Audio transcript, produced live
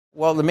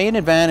Well, the main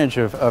advantage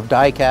of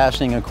die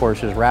casting, of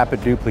course, is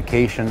rapid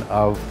duplication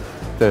of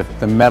the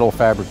metal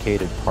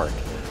fabricated part.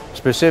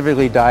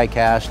 Specifically, die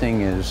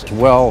casting is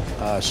well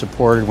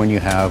supported when you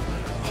have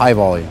high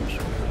volumes,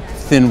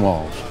 thin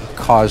walls,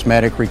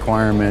 cosmetic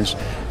requirements,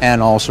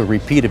 and also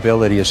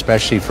repeatability,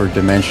 especially for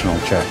dimensional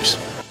checks.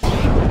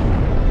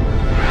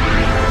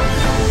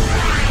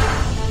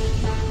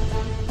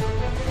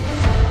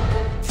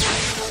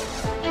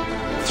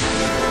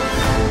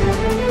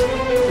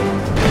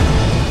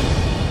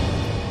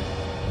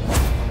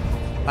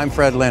 I'm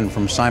Fred Lynn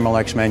from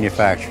Simalex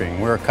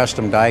Manufacturing. We're a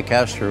custom die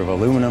caster of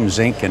aluminum,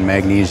 zinc, and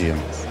magnesium.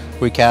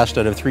 We cast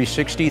out of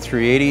 360,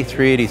 380,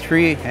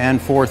 383,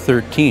 and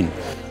 413.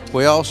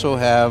 We also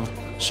have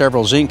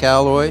several zinc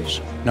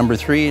alloys, number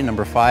 3,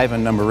 number 5,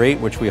 and number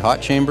 8, which we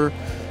hot chamber,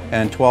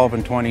 and 12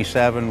 and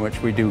 27,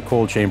 which we do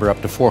cold chamber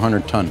up to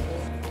 400 ton.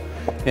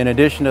 In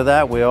addition to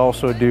that, we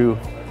also do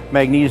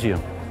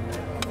magnesium.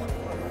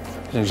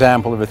 An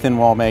example of a thin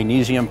wall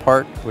magnesium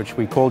part, which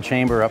we cold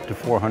chamber up to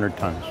 400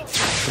 tons.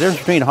 The difference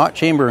between hot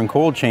chamber and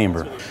cold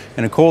chamber.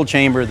 In a cold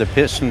chamber, the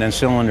piston and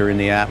cylinder in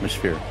the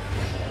atmosphere.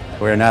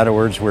 Where in other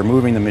words, we're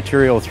moving the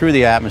material through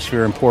the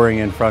atmosphere and pouring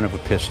in front of a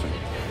piston.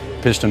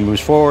 The piston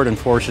moves forward and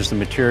forces the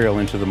material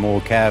into the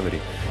mold cavity.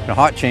 In a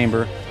hot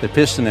chamber, the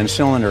piston and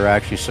cylinder are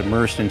actually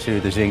submerged into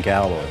the zinc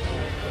alloy.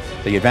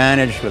 The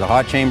advantage with a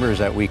hot chamber is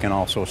that we can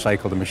also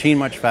cycle the machine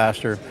much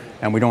faster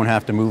and we don't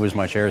have to move as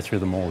much air through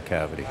the mold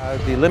cavity.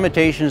 The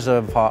limitations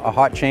of a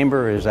hot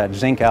chamber is that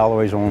zinc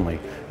alloys only.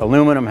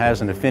 Aluminum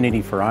has an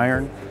affinity for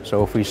iron,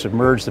 so if we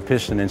submerge the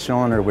piston and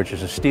cylinder, which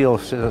is a steel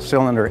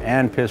cylinder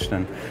and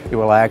piston, it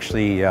will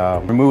actually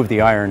remove the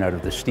iron out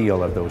of the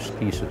steel of those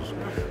pieces.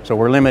 So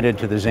we're limited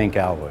to the zinc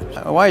alloys.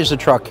 Why is the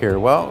truck here?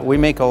 Well, we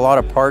make a lot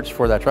of parts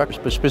for that truck,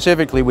 but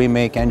specifically we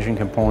make engine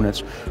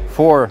components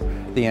for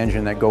the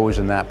engine that goes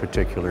in that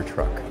particular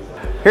truck.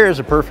 Here is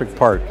a perfect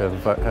part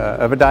of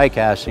a die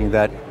casting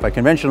that by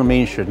conventional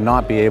means should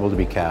not be able to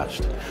be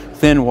cast.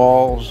 Thin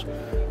walls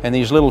and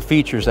these little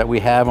features that we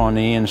have on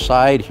the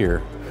inside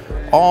here.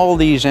 All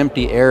these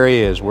empty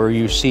areas where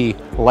you see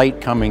light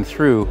coming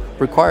through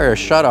require a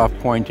shut-off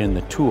point in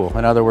the tool.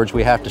 In other words,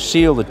 we have to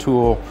seal the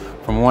tool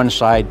from one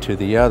side to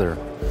the other,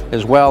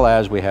 as well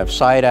as we have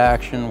side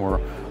action where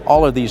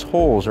all of these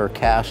holes are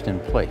cast in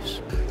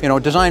place. You know,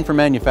 design for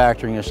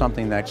manufacturing is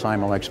something that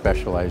Simalex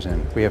specializes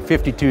in. We have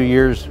 52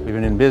 years, we've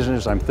been in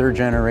business, I'm third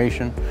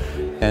generation,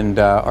 and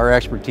our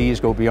expertise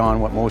go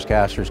beyond what most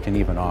casters can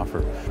even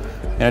offer.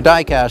 In a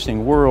die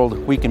casting world,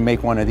 we can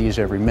make one of these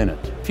every minute.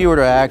 If you were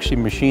to actually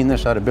machine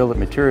this out of billet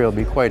material,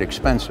 it'd be quite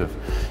expensive.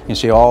 You can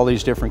see all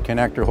these different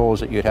connector holes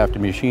that you'd have to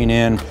machine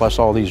in, plus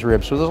all these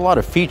ribs. So there's a lot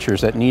of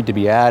features that need to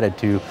be added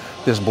to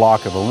this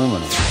block of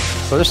aluminum.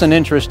 So this is an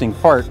interesting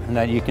part in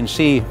that you can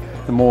see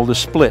the mold is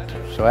split.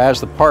 So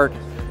as the part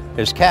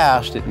is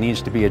cast, it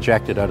needs to be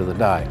ejected out of the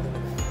die.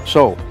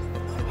 So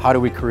how do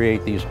we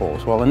create these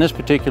holes? Well, in this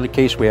particular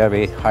case, we have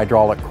a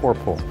hydraulic core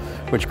pull,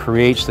 which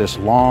creates this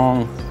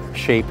long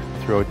shape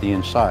throughout the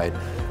inside.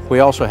 We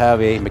also have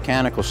a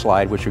mechanical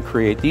slide, which will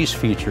create these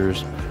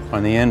features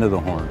on the end of the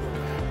horn.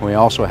 We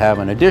also have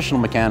an additional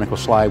mechanical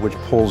slide which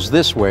pulls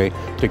this way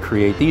to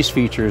create these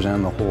features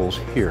and the holes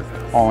here,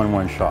 all in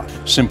one shot.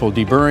 Simple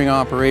deburring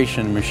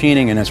operation,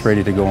 machining, and it's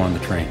ready to go on the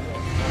train.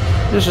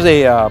 This is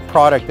a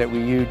product that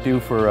we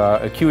do for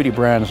Acuity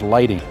Brands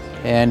lighting,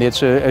 and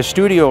it's a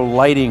studio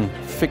lighting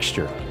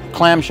fixture.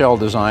 Clamshell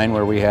design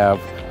where we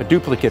have a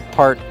duplicate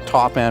part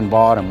top and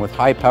bottom with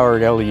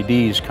high-powered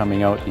LEDs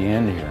coming out the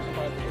end here.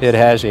 It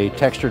has a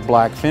textured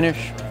black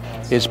finish.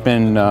 It's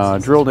been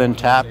drilled and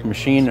tapped,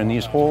 machined in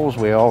these holes.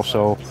 We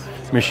also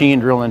machine,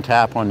 drill, and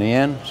tap on the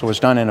end. So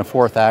it's done in a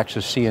 4th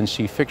axis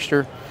CNC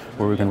fixture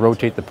where we can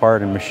rotate the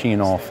part and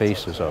machine all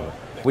faces of it.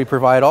 We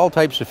provide all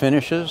types of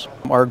finishes.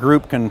 Our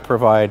group can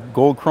provide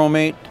gold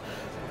chromate.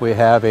 We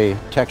have a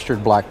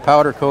textured black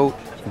powder coat,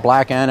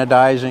 black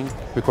anodizing.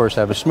 We of course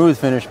have a smooth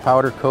finish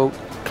powder coat,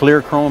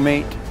 clear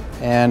chromate,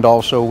 and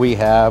also we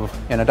have,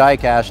 in a die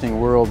casting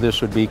world,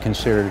 this would be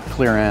considered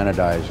clear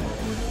anodizing.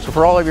 So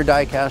for all of your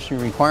die casting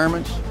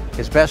requirements,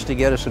 it's best to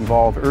get us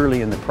involved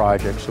early in the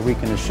project so we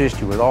can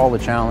assist you with all the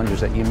challenges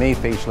that you may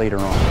face later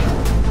on.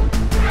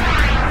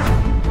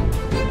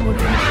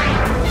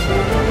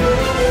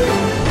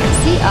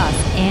 See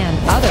us and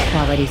other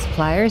quality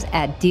suppliers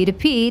at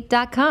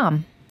d2p.com.